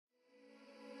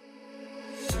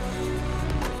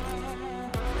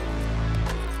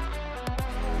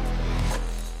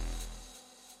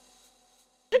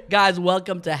Guys,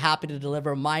 welcome to Happy to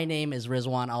Deliver. My name is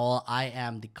Rizwan Awal. I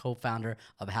am the co-founder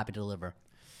of Happy to Deliver.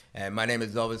 And my name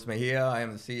is Elvis Mejia. I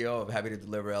am the CEO of Happy to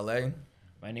Deliver LA.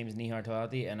 My name is Nihar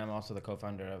Talati, and I'm also the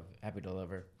co-founder of Happy to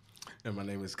Deliver. And my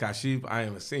name is Kashif. I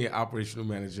am a senior operational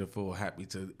manager for Happy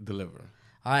to Deliver.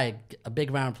 All right, a big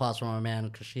round of applause for my man,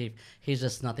 Kashif. He's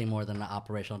just nothing more than the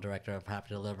operational director of Happy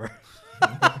to Deliver.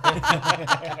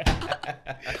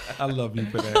 I love you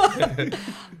for that.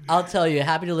 I'll tell you,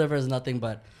 Happy to Deliver is nothing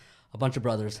but a bunch of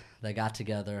brothers that got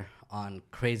together on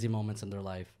crazy moments in their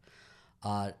life.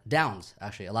 Downs,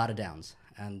 actually, a lot of downs.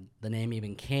 And the name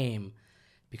even came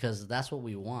because that's what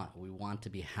we want. We want to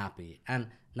be happy. And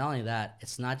not only that,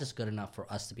 it's not just good enough for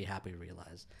us to be happy to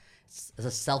realize. It's a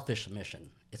selfish mission.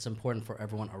 It's important for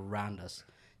everyone around us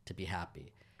to be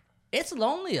happy. It's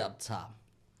lonely up top.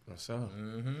 What's up?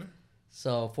 Mm-hmm.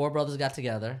 So 4 brothers got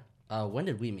together. When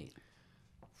did we meet?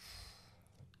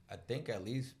 I think at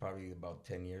least probably about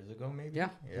 10 years ago, maybe. Yeah.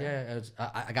 It was,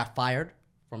 I got fired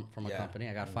from a company.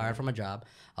 I got fired from a job.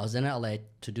 I was in LA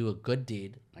to do a good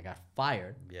deed. I got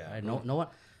fired. Yeah. Right? No one.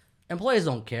 Employees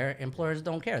don't care. Employers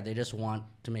don't care. They just want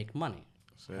to make money.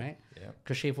 Right? Yeah.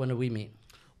 Kashif, when did we meet?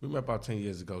 We met about 10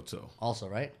 years ago, too. Also,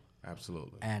 right?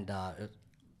 Absolutely. And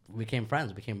we became friends.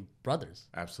 We became brothers.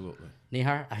 Absolutely.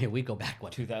 Nihar, I mean, we go back,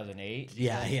 what? 2008?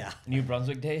 Yeah. New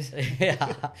Brunswick days?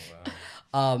 Yeah.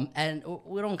 And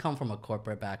we don't come from a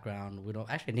corporate background. We don't.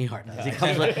 Actually, Nihar does. He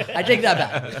comes with, I take that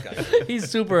back. He's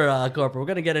super corporate. We're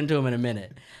gonna get into him in a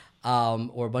minute.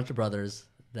 We're a bunch of brothers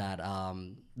that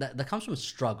comes from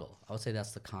struggle. I would say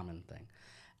that's the common thing,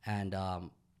 and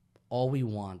all we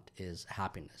want is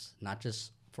happiness, not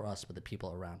just for us, but the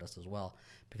people around us as well.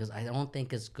 Because I don't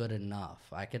think it's good enough.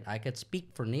 I could speak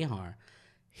for Nihar.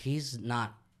 He's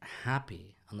not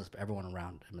happy unless everyone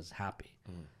around him is happy.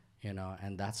 You know,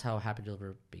 and that's how Happy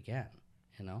Deliver began,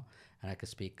 you know. And I could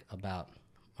speak about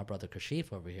my brother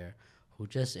Kashif over here, who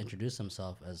just introduced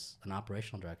himself as an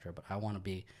operational director, but I want to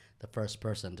be the first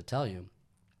person to tell you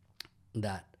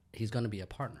that he's going to be a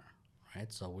partner,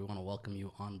 right? So we want to welcome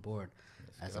you on board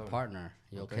as a partner.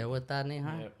 You okay with that,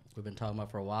 Nihar? Yep. We've been talking about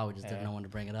it for a while. We just didn't know when to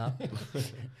bring it up.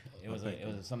 It was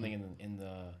something in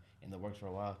the works for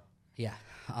a while. Yeah.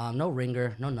 No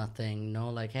ringer, no nothing. No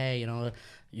like, hey, you know,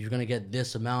 you're going to get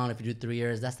this amount if you do 3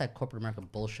 years. That's that corporate American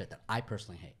bullshit that I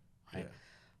personally hate, right? Yeah.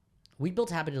 We built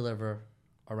Happy to Deliver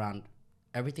around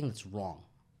everything that's wrong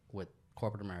with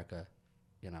corporate America,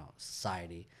 you know,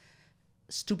 society,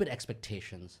 stupid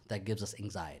expectations that gives us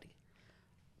anxiety.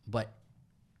 But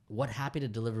what Happy to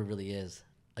Deliver really is,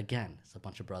 again, it's a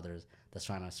bunch of brothers that's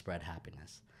trying to spread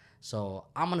happiness. So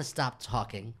I'm going to stop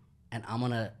talking and I'm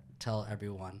going to tell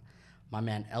everyone, my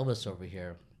man Elvis over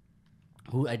here,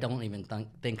 who I don't even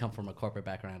think come from a corporate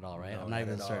background at all, right? No, I'm not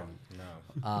even at certain.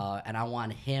 all. No. And I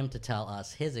want him to tell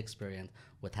us his experience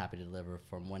with Happy to Deliver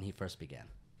from when he first began.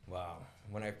 Wow.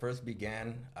 When I first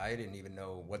began, I didn't even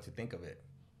know what to think of it.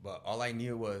 But all I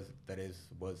knew was that it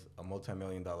was a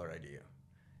multi-million-dollar idea.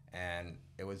 And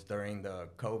it was during the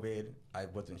COVID. I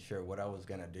wasn't sure what I was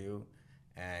going to do.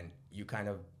 And you kind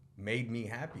of made me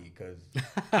happy because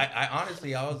I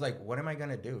honestly, I was like, what am I going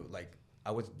to do? Like, I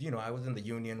was in the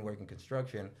union working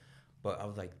construction, but I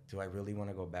was like, do I really want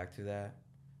to go back to that?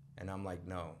 And I'm like,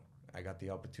 no, I got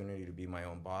the opportunity to be my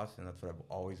own boss, and that's what I've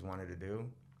always wanted to do.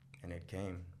 And it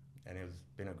came, and it's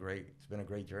been a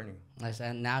great journey. Nice.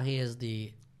 And now he is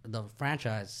the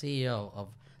franchise CEO of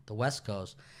the West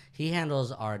Coast. He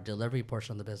handles our delivery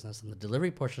portion of the business, and the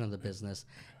delivery portion of the business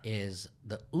is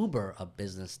the Uber of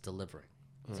business delivery.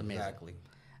 It's amazing. Exactly.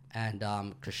 And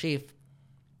Kashif,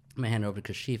 I'm going to hand over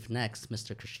to Kashif next,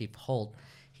 Mr. Kashif Holt.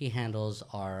 He handles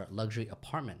our luxury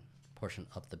apartment portion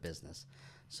of the business.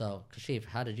 So, Kashif,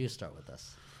 how did you start with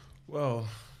us? Well,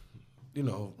 you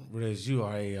know, Riz, you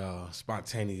are a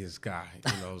spontaneous guy,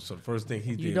 you know, so the first thing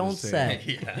he did You don't was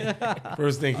say, say.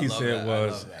 first thing he love said that. I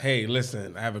was, love that. hey,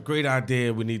 listen, I have a great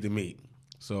idea. We need to meet.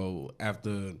 So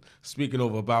after speaking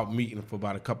over about meeting for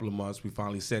about a couple of months, we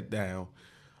finally sat down.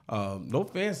 No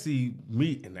fancy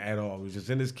meeting at all. We was just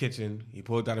in his kitchen. He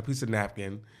pulled out a piece of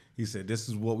napkin. He said, this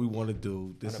is what we want to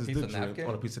do. This is the drip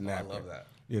on a piece of napkin. I love that.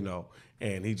 You know,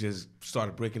 and he just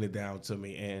started breaking it down to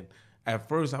me. And at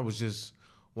first I was just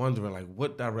wondering, like,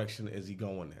 what direction is he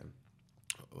going in?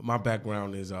 My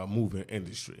background is moving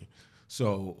industry.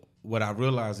 So what I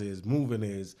realized is moving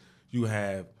is you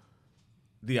have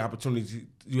the opportunity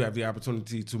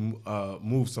to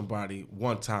move somebody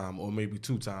one time or maybe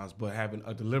 2 times, but having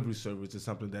a delivery service is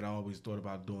something that I always thought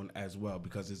about doing as well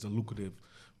because it's a lucrative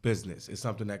business. It's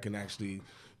something that can actually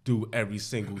do every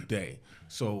single day.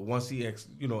 So once he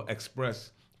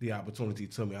expressed the opportunity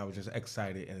to me, I was just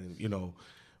excited, and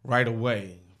right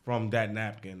away from that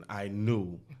napkin, I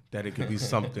knew that it could be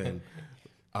something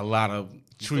a lot of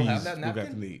still trees have that will get to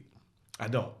napkin? need. I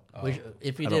don't.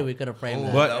 If we I did, don't. we could have framed Oh,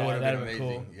 that. But- that would have been that'd been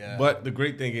amazing. cool. Yeah. But the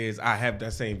great thing is I have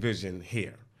that same vision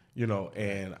here,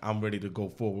 and I'm ready to go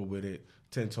forward with it,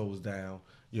 10 toes down,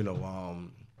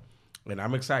 and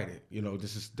I'm excited.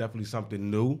 This is definitely something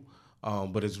new,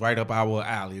 but it's right up our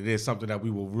alley. It is something that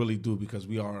we will really do because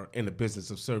we are in the business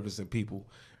of servicing people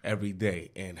every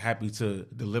day, and happy to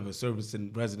deliver service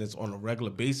and residents on a regular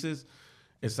basis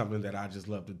is something that I just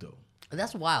love to do.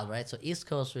 That's wild, right? So East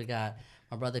Coast, we got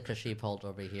my brother Kasheep Holt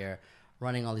over here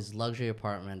running all these luxury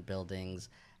apartment buildings,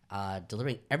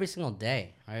 delivering every single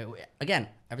day, right? Again,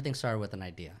 everything started with an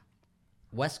idea.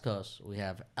 West Coast, we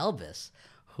have Elvis,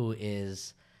 who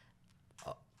is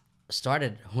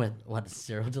started with,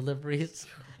 0 deliveries?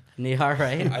 Nihar,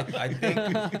 right? I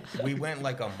think we went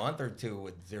like a month or two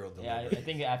with 0 Yeah, delivery. I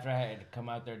think after I had come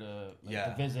out there to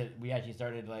Yeah. visit, we actually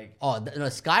started like. Oh, no,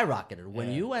 it skyrocketed. When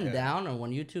Yeah, you went yeah. down and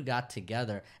when you two got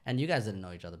together, and you guys didn't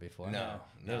know each other before. No.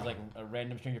 There was like a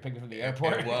random stranger picked me from the It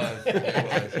airport. was. It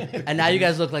was. And now you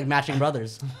guys look like matching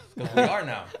brothers. 'Cause we are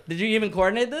now. Did you even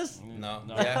coordinate this? No.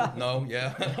 No. Yeah. No.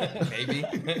 Yeah. Maybe.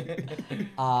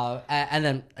 And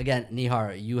then again,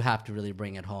 Nihar, you have to really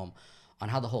bring it home on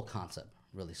how the whole concept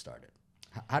really started.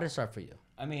 How did it start for you?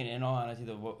 I mean, in all honesty,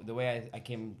 the way I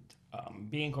came,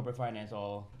 being in corporate finance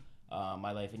all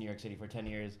my life in New York City for 10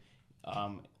 years,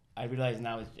 I realize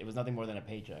now it was nothing more than a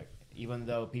paycheck. Even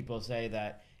though people say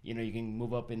that you can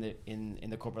move up in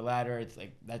the corporate ladder, it's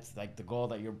like that's like the goal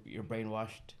that you're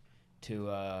brainwashed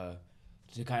to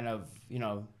kind of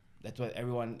that's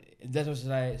what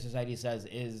society says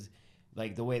is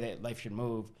like the way that life should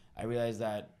move. I realize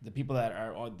that the people that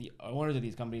are the owners of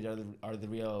these companies are the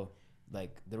real.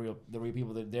 Like the real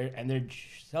people that they're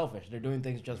selfish. They're doing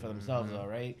things just for themselves, though,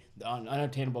 right? On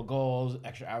unattainable goals,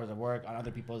 extra hours of work on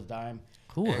other people's dime.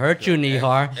 Who Extra, hurt you,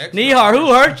 Nihar? extra. Nihar,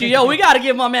 who hurt you? Yo, we got to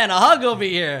give my man a hug over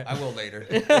here. I will later.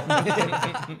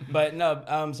 But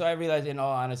no, so I realized, in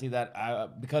all honesty,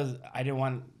 that because I didn't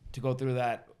want to go through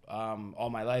that all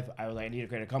my life, I was like, I need to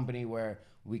create a company where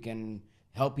we can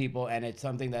help people, and it's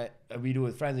something that we do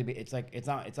with friends. It's like it's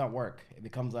not work. It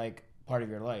becomes like part of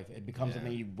your life. It becomes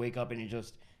something you wake up and you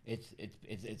just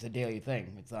it's a daily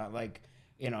thing. It's not like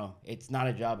it's not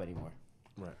a job anymore.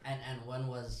 Right. And when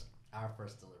was our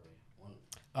first delivery?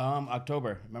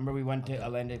 October. Remember we went to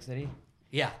Atlantic City?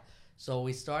 Yeah. So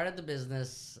we started the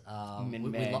business. In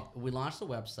May. We launched the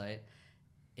website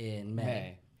in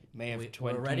May. May of We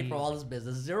 20. were ready for all this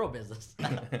business. Zero business.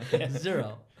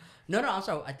 Zero. No, I'm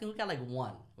sorry. I think we got like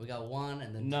one. We got one,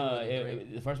 and then No, two, and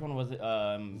three. the first one was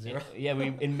Zero? we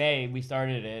in May we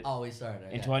started it Oh, we started in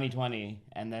okay. 2020,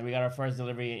 and then we got our first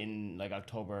delivery in like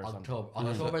October or something.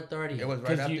 October 30th. It was right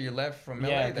 'Cause after you- you left from LA.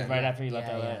 Yeah, then. right after you left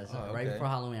yeah, LA. yeah. So Oh, right okay. before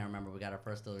Halloween, I remember we got our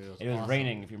first delivery. It It was awesome.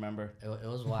 raining, if you remember. It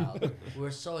was wild. We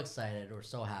were so excited. We were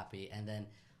so happy. And then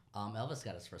Elvis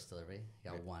got his first delivery. He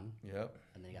got one. Yep.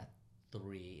 And then he got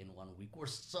 3 in 1 week. We're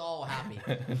so happy.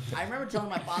 I remember telling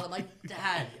my father, I'm like,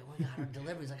 Dad, we got our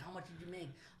delivery. He's like, how much did you make?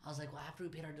 I was like, well, after we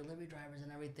paid our delivery drivers and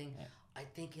everything, I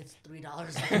think it's $3.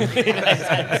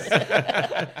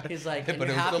 He's like, and But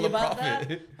you it was happy still a about that?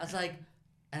 profit. I was like,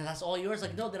 and that's all yours?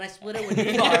 Like, no, then I split it with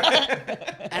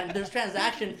Nihar. And there's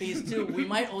transaction fees too. We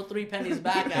might owe 3 pennies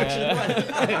back,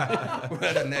 actually. We're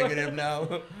at a negative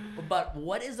now. But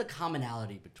what is the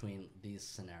commonality between these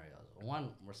scenarios? One,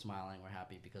 we're smiling, we're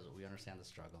happy because we understand the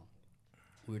struggle.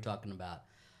 We were talking about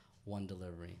 1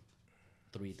 delivery,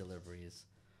 3 deliveries,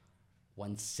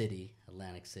 1 city,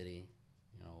 Atlantic City,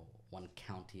 1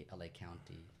 county, LA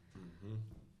County,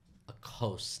 a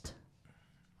coast,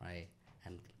 right?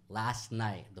 And last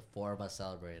night, the 4 of us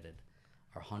celebrated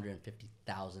our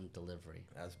 150,000 delivery.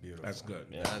 That's beautiful. That's good.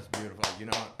 Yeah. That's beautiful. You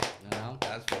know?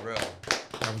 That's for real.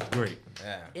 That was great.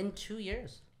 Yeah. In 2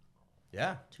 years.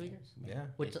 Yeah. 2 years. Yeah.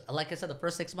 Which, like I said, the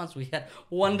first 6 months we had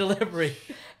 1 delivery,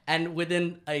 and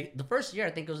within the first year,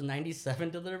 I think it was 97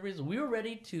 deliveries. We were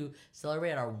ready to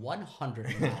celebrate our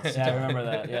 100th milestone. Yeah, I remember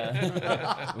that.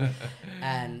 Yeah.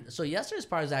 And so yesterday's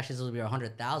party was actually supposed to be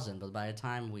 100,000, but by the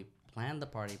time we planned the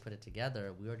party, put it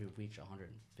together, we already reached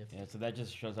 150. Yeah. So that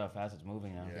just shows how fast it's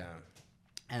moving now. Yeah.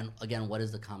 And again, what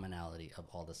is the commonality of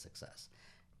all the success?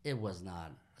 It was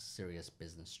not a serious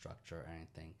business structure or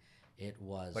anything. It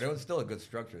was. But it was still a good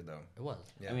structure, though. It was.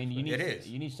 Yeah. I mean, you It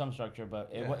need is. some structure,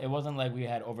 but Yeah. it wasn't like we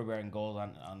had overbearing goals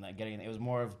on that getting it. It was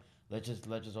more of let's just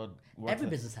all work. Every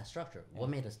business has structure. What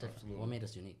made us different? What made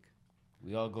us unique?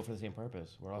 We all go for the same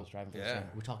purpose. We're all striving for the Yeah. same.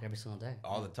 We talk every single day.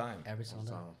 All the time. Every single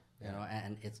day. time. You know,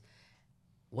 and it's.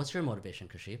 What's your motivation,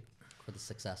 Kasheep, for the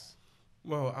success?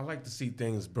 Well, I like to see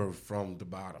things birth from the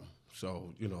bottom.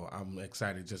 So, you know, I'm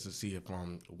excited just to see it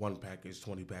from one package,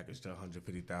 20 package to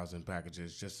 150,000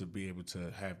 packages, just to be able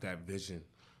to have that vision,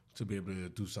 to be able to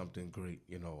do something great.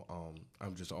 You know,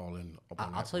 I'm just all in.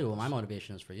 I'll tell you what my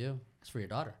motivation is for you. It's for your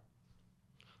daughter.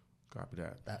 Copy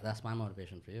that. That's my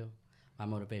motivation for you. My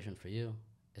motivation for you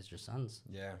is your sons.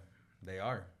 Yeah, they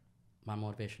are. My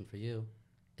motivation for you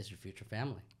is your future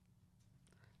family.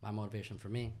 My motivation for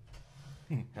me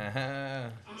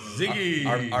Ziggy.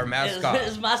 Our mascot.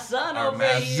 is my son Our over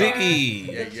mascot. here. Ziggy.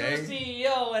 The Yeah, true yeah.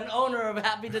 CEO and owner of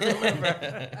Happy to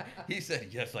Deliver. He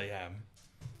said, "Yes, I am."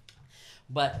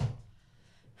 But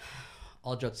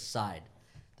all jokes aside,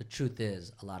 the truth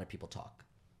is a lot of people talk.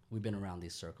 We've been around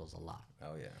these circles a lot.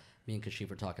 Oh yeah. Me and Kashif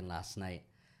were talking last night.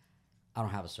 I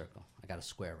don't have a circle. I got a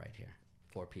square right here.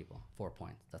 4 people, 4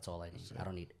 points. That's all I need. I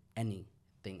don't need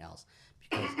anything else.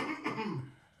 Because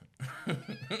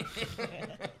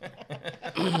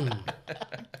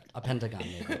a pentagon,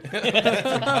 maybe.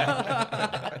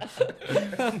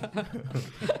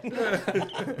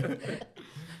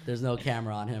 There's no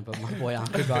camera on him, but my boy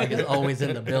Anka Garg is always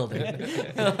in the building.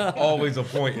 Always a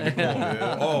point in the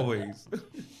corner. Always.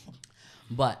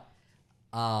 But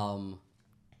a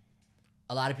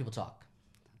lot of people talk.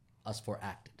 Us 4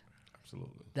 acted.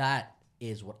 Absolutely. That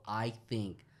is what I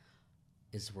think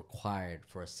is required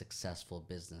for a successful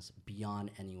business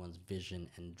beyond anyone's vision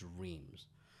and dreams.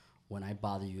 When I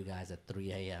bother you guys at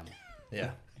 3 a.m.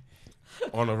 Yeah.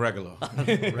 On a regular.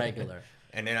 regular.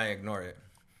 And then I ignore it.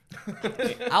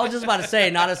 I was just about to say,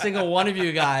 not a single one of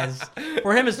you guys.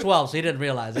 For him, it's 12, so he didn't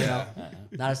realize. You know,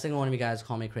 not a single one of you guys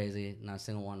call me crazy. Not a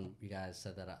single one of you guys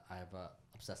said that I have a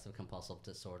obsessive compulsive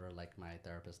disorder like my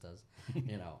therapist does.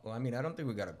 You know. Well, I mean, I don't think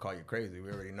we gotta call you crazy. We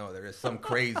already know there is some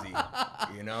crazy.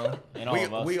 You know. In all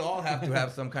of us. We all have to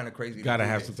have some kind of crazy. Gotta to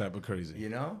do have this, some type of crazy. You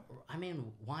know. I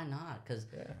mean, why not? Because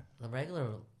Yeah. the regular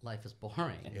life is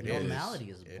boring. It Normality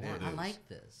is. is It boring. I is. like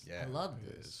this. Yeah, I love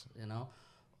it this. is. You know,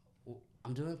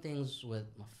 I'm doing things with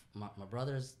my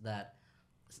brothers that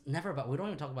it's never about. We don't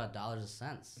even talk about dollars or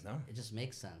cents. No. It just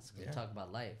makes sense. We Yeah. talk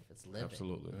about life. It's living.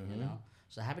 Absolutely. You know,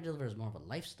 so Happy Deliver is more of a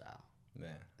lifestyle Yeah.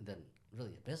 than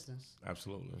really a business.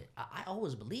 Absolutely. I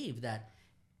always believe that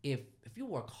if you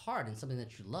work hard in something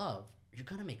that you love, you're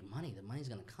gonna make money. The money's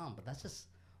gonna come, but that's just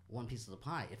one piece of the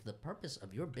pie. If the purpose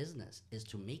of your business is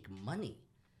to make money,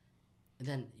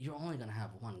 then you're only gonna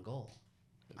have one goal.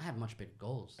 I have much bigger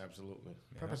goals. Absolutely.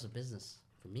 The purpose of business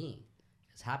for me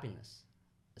is happiness,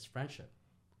 it's friendship,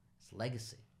 it's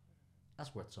legacy.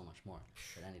 That's worth so much more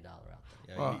than any dollar out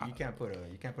there. Yeah. Well, you can't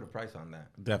put a price on that.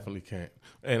 Definitely can't.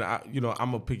 And I'm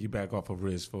gonna piggyback off of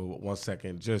Riz for 1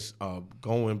 second. Just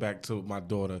going back to my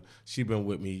daughter, she been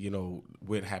with me,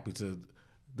 with Happy to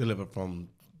Deliver from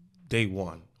day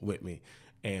one with me.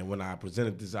 And when I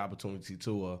presented this opportunity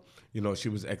to her, she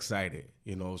was excited.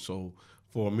 So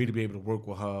for me to be able to work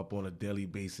with her up on a daily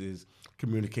basis,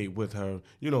 communicate with her,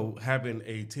 having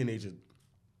a teenager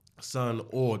son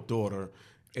or daughter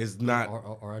is not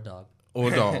Or a dog. or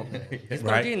dog. He's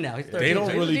right? 13 now. He's 13. They don't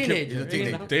so he's really a teenager. He's a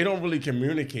teenager. they don't really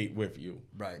communicate with you,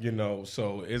 Right.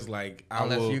 So it's like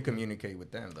Unless you communicate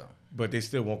with them, though. but they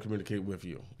still won't communicate with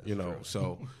you,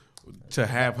 So to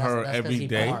have her That's 'cause every he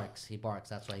day, barks. He barks.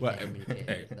 That's why he Well, can't communicate.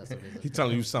 hey, That's the reason. he's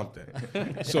telling you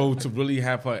something. So to really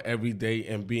have her every day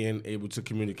and being able to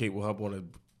communicate with her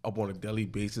up on a daily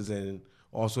basis and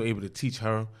also able to teach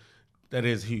her, that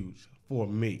is huge for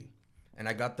me. And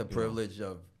I got the privilege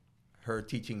of her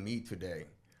teaching me today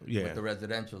Yeah. with the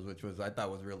residentials, which I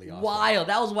thought was really awesome. Wild.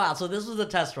 That was wild. So this was a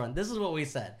test run. This is what we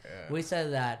said. We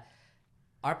said that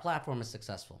our platform is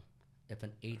successful if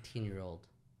an 18-year-old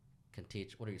can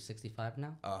teach. What are you, 65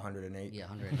 now? 108. Yeah,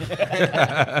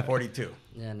 100. 42.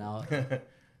 Yeah, no.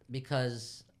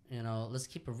 Because, let's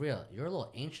keep it real. You're a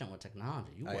little ancient with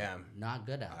technology. You I were am. not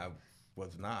good at it. I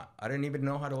was not. I didn't even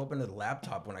know how to open the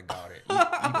laptop when I got it.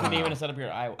 You couldn't even set up your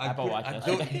Apple Watch. I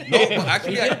yesterday. no, well,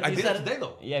 actually, I You did said it today,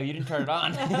 though. Yeah, you didn't turn it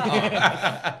on.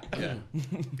 Yeah.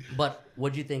 But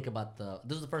what'd you think about this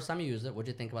was the first time you used it. What'd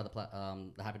you think about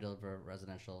the Happy Deliver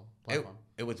residential platform?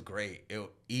 It was great. It was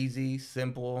easy,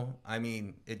 simple. I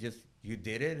mean, you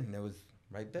did it, and it was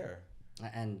right there.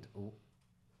 And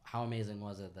how amazing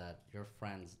was it that your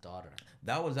friend's daughter?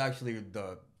 That was actually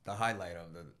the highlight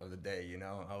of the day.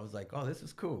 I was like, oh, this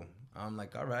is cool. I'm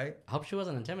like, all right. I hope she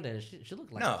wasn't intimidated. She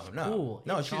looked like No, cool.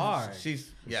 no, in charge.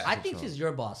 she's yeah. I think she's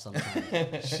your boss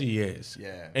sometimes. She is.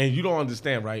 Yeah. And you don't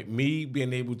understand, right? Me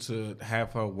being able to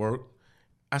have her work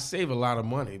I save a lot of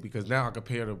money because now I can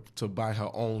pay her to buy her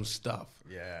own stuff.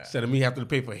 Yeah. Instead of me having to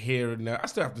pay for hair and I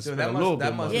still have to Dude, spend that a must- little that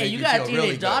bit must money. Yeah, make you you got a feel teenage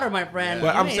really daughter, good. my friend.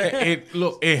 But You I'm ain't-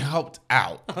 saying it helped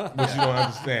out. But you don't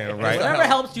understand, right? whatever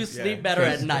helps you sleep Yeah. better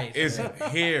at night. It's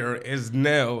hair, it's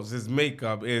nails, it's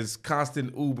makeup, it's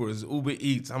constant Ubers, Uber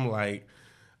Eats. I'm like,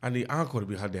 I need Encore to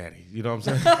be her daddy. You know what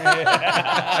I'm saying?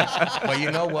 But you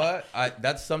know what?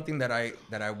 That's something that I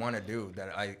want to do.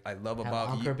 That I love Have about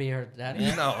Uncle you. be her daddy.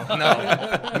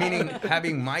 No. Meaning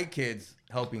having my kids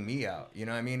helping me out. You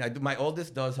know what I mean? My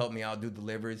oldest does help me out, do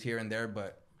deliveries here and there,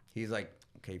 but he's like,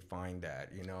 okay, fine, Dad.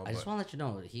 You know. I just but want to let you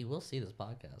know he will see this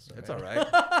podcast. it's all right.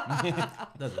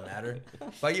 Doesn't matter.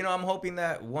 But I'm hoping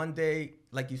that one day,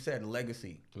 like you said,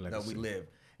 legacy. That Legacy. we live.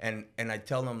 And I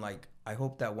tell them like, I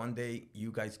hope that one day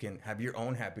you guys can have your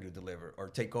own Happy to Deliver or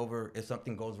take over if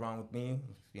something goes wrong with me,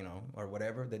 or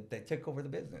whatever, that they take over the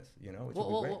business, which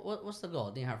would be great. What's the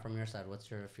goal? Neha, from your side, what's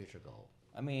your future goal?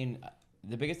 I mean,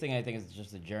 the biggest thing I think is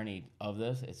just the journey of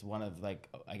this. It's one of like,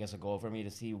 I guess, a goal for me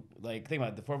to see. Like, think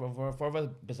about it, the four of us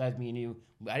besides me and you.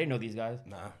 I didn't know these guys.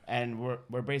 Nah. And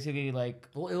we're basically like,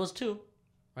 Well, it was 2,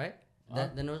 right?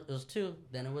 Then it was 2.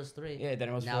 Then it was 3. yeah. Then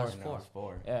it was Now 4. it's 4. It's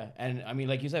 4. Yeah, and I mean,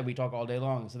 like you said, we talk all day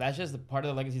long. So that's just the part of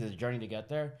the legacy, this journey to get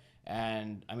there.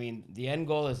 And I mean, the end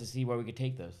goal is to see where we could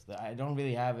take this. I don't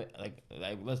really have it. Like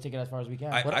let's take it as far as we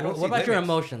can. I don't What see about your limits.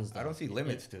 emotions? I Though? don't see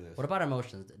limits to this. What about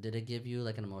emotions? Did it give you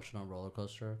like an emotional roller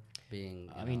coaster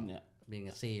being? Being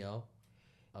a CEO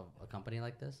of a company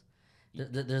like this?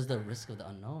 There's the risk of the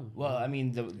unknown. Well, I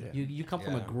mean, You come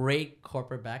from a Yeah. great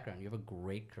corporate background. You have a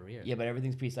great career. yeah, but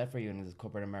everything's preset for you in this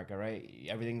corporate America, right?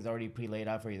 Everything's already pre-laid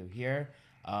out for you. Here,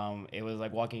 it was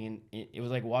like walking in. It was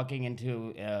like walking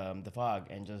into the fog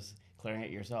and just clearing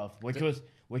it yourself, which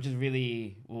is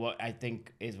really what I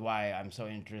think is why I'm so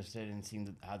interested in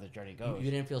seeing how the journey goes.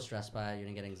 You didn't feel stressed by it. You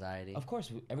didn't get anxiety. Of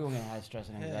course, everyone has stress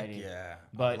and Heck anxiety. yeah,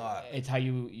 a but lot. it's how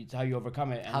you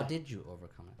overcome it. And How did you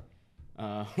overcome it?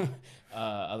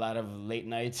 a lot of late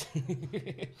nights.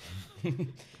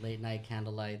 Late night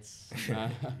candlelights, Yeah.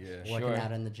 working Sure.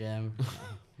 out in the gym.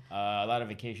 A lot of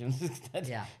vacations.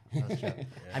 Yeah, that's true.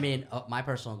 I mean, my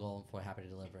personal goal for Happy to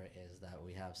Deliver is that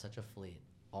we have such a fleet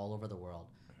all over the world.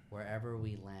 Wherever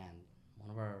we land, one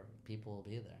of our people will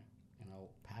be there.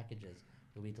 Packages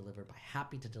will be delivered by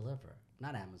Happy to Deliver,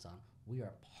 not Amazon. We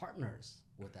are partners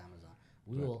with Amazon.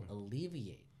 We will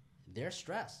alleviate their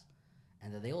stress,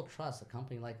 and that they will trust a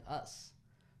company like us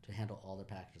to handle all their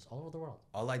packages all over the world.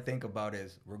 All I think about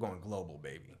is we're going global,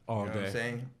 baby. All you know what day. I'm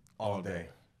saying? All day.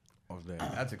 All day.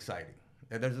 That's exciting.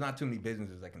 There's not too many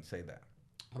businesses that can say that.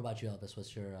 What about you, Elvis?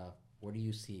 What's your where do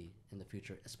you see in the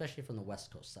future, especially from the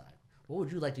West Coast side? What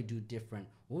would you like to do different?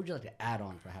 What would you like to add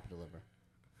on for Happy to Deliver?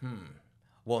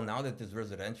 Well, now that this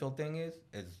residential thing is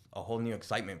a whole new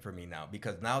excitement for me now,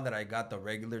 because now that I got the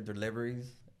regular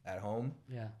deliveries at home,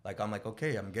 Yeah. like I'm like,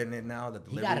 okay, I'm getting it now. The He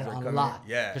deliveries got it are on coming. lock.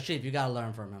 Yeah. Kashif, you got to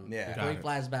learn from him. Yeah. Before Got he it.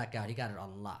 flies back out, he got it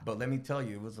on lock. But let me tell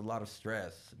you, it was a lot of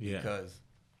stress Yeah. because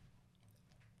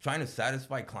trying to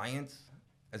satisfy clients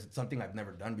is something I've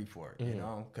never done before,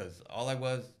 because all I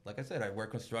was, like I said, I work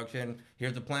construction.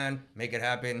 Here's the plan, make it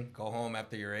happen, go home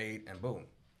after you're 8, and boom.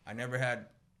 I never had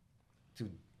to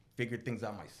figure things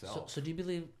out myself. So do you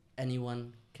believe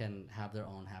anyone can have their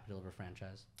own Happy to Deliver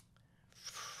franchise?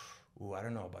 Ooh, I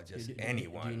don't know about just Do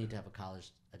anyone. you need to have a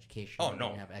college education? Oh, Do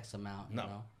no. you have X amount,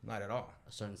 No, not at all.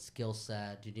 a certain skill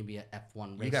set? Do you need to be an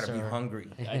F1 racer? You gotta be hungry.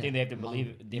 I think they have to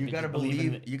believe. You gotta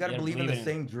believe. You gotta believe in the it.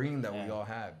 same dream that we Yeah. all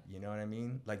have. You know what I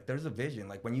mean? Like, there's a vision.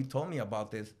 Like when you told me about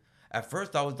this, at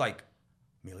first I was like,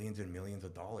 millions and millions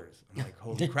of dollars. I'm like,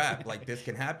 holy crap! Like this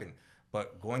can happen.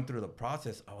 But going through the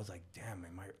process, I was like, damn,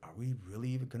 are we really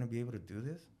even gonna be able to do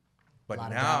this? But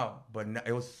Lot of now,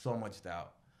 it was so much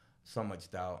doubt. So much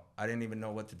doubt. I didn't even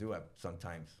know what to do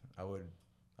sometimes. I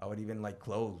would even like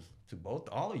close to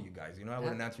all of you guys. I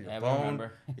wouldn't answer your Yeah, I phone.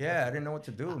 remember. Yeah, I didn't know what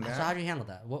to do, man. So how did you handle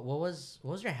that? What was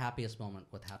your happiest moment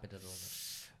with Happy to Deliver?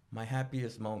 My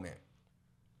happiest moment.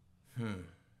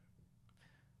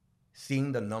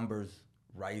 Seeing the numbers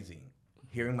rising,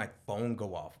 hearing my phone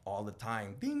go off all the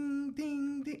time, ding,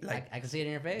 ding, ding. Like, I can see it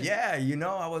in your face. yeah,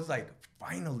 I was like,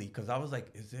 finally, because I was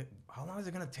like, how long is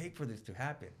it gonna take for this to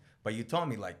happen? But you told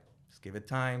me like, just give it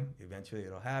time. Eventually,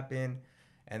 it'll happen.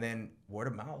 And then word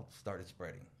of mouth started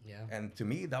spreading. Yeah. And to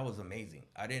me, that was amazing.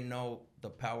 I didn't know the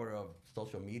power of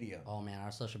social media. Oh man,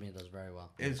 our social media does very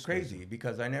well. It's crazy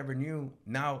because I never knew.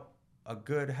 Now, a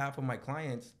good half of my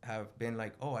clients have been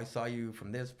like, oh, I saw you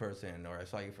from this person or I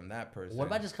saw you from that person. What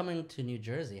about just coming to New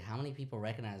Jersey? How many people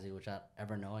recognize you without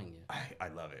ever knowing you? I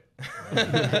love it.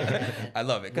 I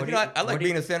love it. Where Because do you- I where like do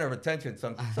you- being a center of attention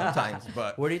sometimes,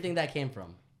 but Where do you think that came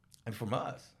from? and from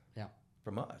us. Yeah.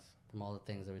 from us. From all the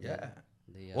things that we Yeah. did.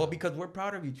 The, Well, because we're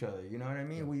proud of each other, you know what I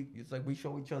mean? It's like we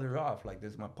show each other off. Like,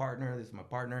 this is my partner, this is my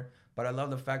partner. But I love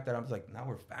the fact that I'm like, now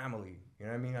we're family. You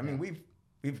know what I mean? I mean,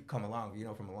 we've come along, you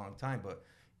know, from a long time. But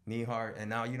Nihar and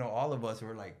now, you know, all of us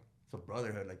were like, it's a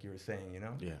brotherhood, like you were saying, you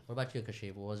know? Yeah. What about you,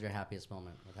 Kashif? What was your happiest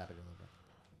moment with Happy Deliver?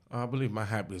 I believe my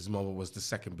happiest moment was the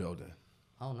second building.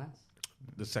 Oh, nice.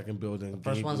 The second building.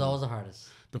 First gave one's me- always the hardest.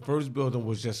 The first building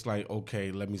was just like,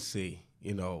 okay, let me see,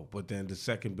 you know. But then the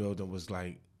second building was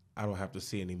like, I don't have to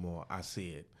see anymore. I see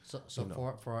it. So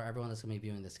for everyone that's gonna be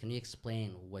viewing this, can you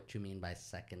explain what you mean by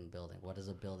second building? What does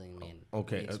a building mean?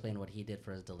 Okay, Can you explain what he did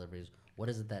for his deliveries. What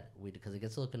is it that we do? Because it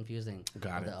gets a little confusing.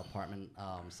 Got on it. the apartment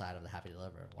side of the Happy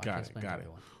Deliver. Why don't you Got explain it. to Got it.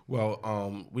 everyone?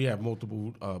 Well, we have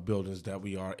multiple buildings that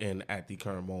we are in at the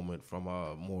current moment, from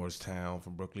Morristown,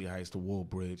 from Berkeley Heights to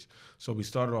Woolbridge. So we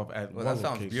started off at Well, one that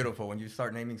sounds location. beautiful. When you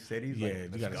start naming cities, Yeah, like, you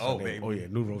let's got to go, start baby. naming. Oh yeah,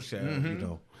 New Rochelle, you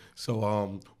know.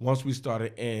 So once we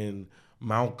started in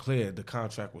Mount Clear, the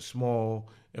contract was small.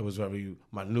 It was very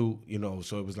minute, you know.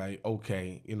 So it was like,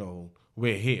 okay, you know,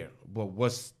 we're here, but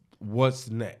what's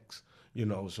next? You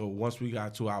know, so once we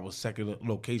got to our second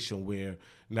location, where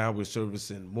now we're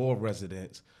servicing more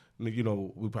residents, you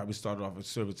know, we probably started off with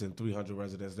servicing 300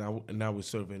 residents. Now we're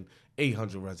serving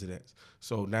 800 residents.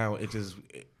 So now it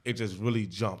just really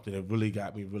jumped, and it really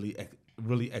got me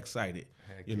really excited.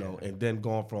 Heck You know, yeah. and then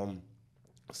going from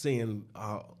seeing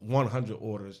 100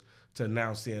 orders to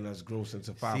now seeing us gross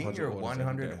into 500 Seeing your orders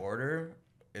 100 every day. order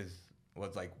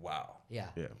was like, wow. Yeah.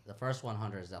 Yeah. The first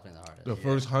 100 is definitely the hardest. The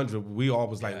first 100, we all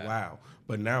was like, Yeah. wow.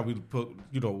 But now we pull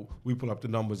up the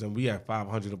numbers, and we have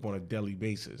 500 up on a daily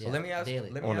basis. Yeah. So let me ask, daily.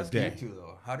 let me On a ask you day. two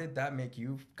though. How did that make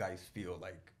you guys feel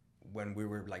like when we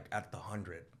were like at the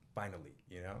 100 finally?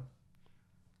 You know?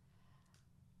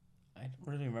 I don't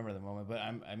really remember the moment, but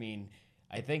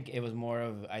I think it was more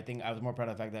of, I was more proud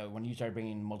of the fact that when you started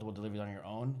bringing multiple deliveries on your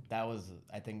own, that was,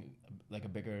 I think, like a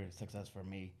bigger success for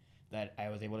me, that I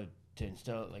was able to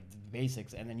instill like the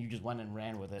basics, and then you just went and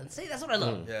ran with it. And see, that's what I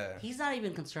love. Yeah. He's not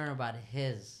even concerned about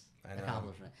his I know.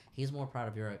 accomplishment. He's more proud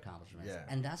of your accomplishments. Yeah.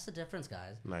 And that's the difference,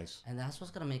 guys. Nice. And that's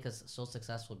what's going to make us so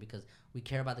successful, because we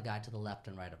care about the guy to the left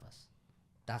and right of us.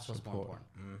 That's what's more important.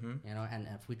 Mm-hmm. You know, and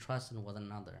if we trust in one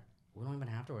another, we don't even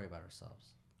have to worry about ourselves.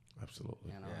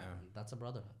 Absolutely. You know, Yeah. and that's a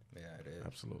brotherhood. Yeah, it is.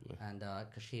 Absolutely. And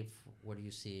Kashif, where do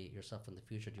you see yourself in the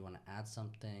future? Do you want to add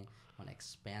something? Want to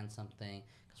expand something?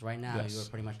 Because right now Yes. you are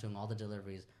pretty much doing all the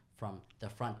deliveries from the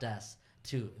front desk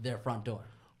to their front door.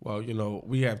 Well, you know,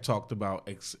 we have talked about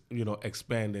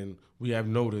expanding. We have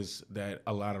noticed that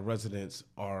a lot of residents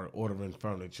are ordering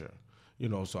furniture. You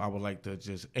know, so I would like to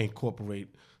just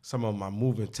incorporate some of my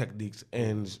moving techniques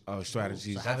and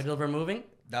strategies. So Happy Deliver moving?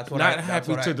 That's what Not that's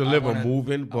happy what to I deliver wanna-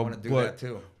 moving, I wanna but do that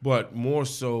too. but more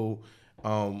so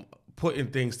putting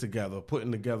things together,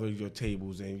 putting together your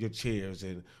tables and your chairs,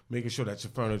 and making sure that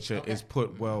your furniture is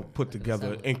put together.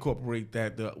 assembly. Incorporate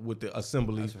that with the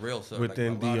assembly That's real service.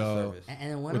 within like, a lot of the service.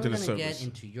 And when are we Within going the to get service.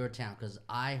 into your town? Because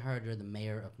I heard you're the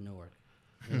mayor of Newark.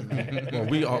 You're the mayor. well,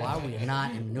 we are. Why are we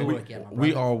not in Newark yet, my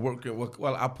We brother? are working.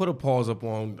 Well, I put a pause up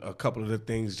on a couple of the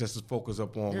things just to focus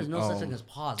up on. There's no such thing as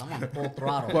pause. I'm on full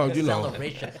throttle. Well, you know,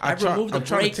 acceleration. I I try- removed the I'm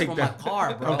trying to brakes take from that- my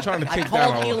car, bro. I'm trying to take I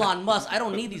called down a- Elon Musk. I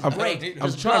don't need these brakes. I'm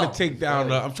Just trying go. to take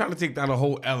down. I'm trying to take down a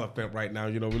whole elephant right now.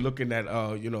 You know, we're looking at.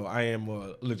 I am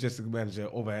a logistics manager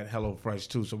over at HelloFresh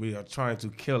too. So we are trying to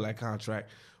kill that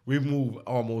contract. We moved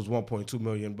almost 1.2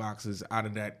 million boxes out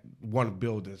of that one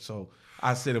building. So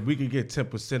I said if we could get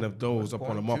 10% of those up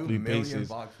on a 1.2 monthly million basis,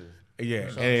 boxes. yeah,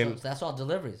 So and that's all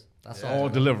deliveries. That's all all.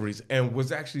 deliveries. And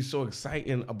what's actually so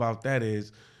exciting about that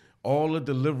is all the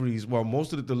deliveries. Well,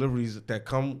 most of the deliveries that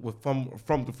come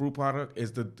from the fruit product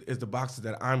is the boxes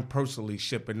that I'm personally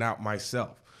shipping out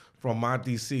myself from my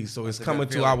DC. So it's a good coming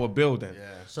to feeling. our building. Yeah.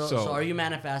 So are you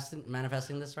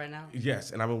manifesting this right now?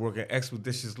 Yes, and I've been working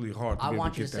expeditiously hard to I be able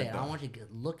want to you get to say that it. I done. want you to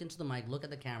look into the mic, look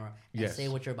at the camera, and Yes. say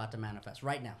what you're about to manifest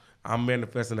right now. I'm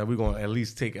manifesting that we're going to at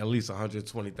least take at least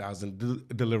 120,000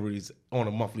 deliveries on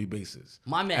a monthly basis.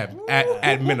 My man.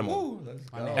 At minimum. Ooh, let's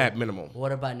go. At minimum.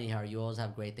 What about Nihar? You always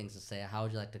have great things to say. How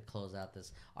would you like to close out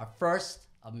this, our first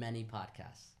of many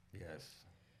podcasts? Yes.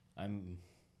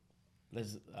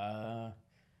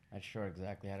 Not sure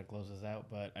exactly how to close this out,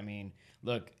 but I mean,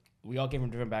 look, we all came from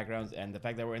different backgrounds, and the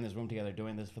fact that we're in this room together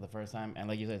doing this for the first time, and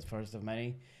like you said, it's first of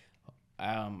many.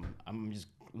 I'm just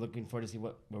looking forward to see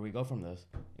where we go from this.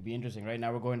 It'd be interesting. Right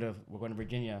now, we're going to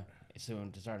Virginia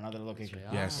soon to start another location.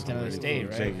 Yes, Yes, It's another ready for state,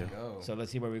 right? Virginia. Go. So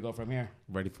let's see where we go from here.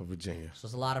 Ready for Virginia. So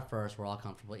it's a lot of firsts. We're all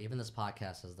comfortable. Even this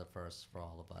podcast is the first for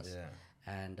all of us. Yeah.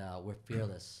 And we're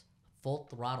fearless. Full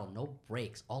throttle, no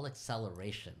brakes, all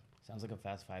acceleration. Sounds like a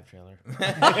Fast Five trailer.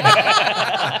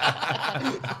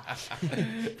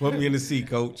 Put me in the seat,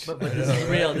 coach. But this is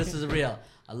real. This is real.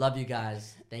 I love you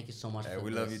guys. Thank you so much Hey, for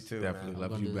we this. love you too. Definitely Man.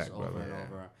 love I'm you gonna do back, this over brother. and Yeah.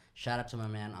 over. Shout out to my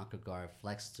man Uncle Gar,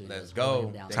 Flex Studios. Let's go.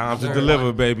 holding down Thank Time you, to sir.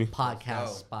 deliver, baby. Podcast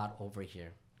Let's go. spot over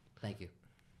here. Thank you.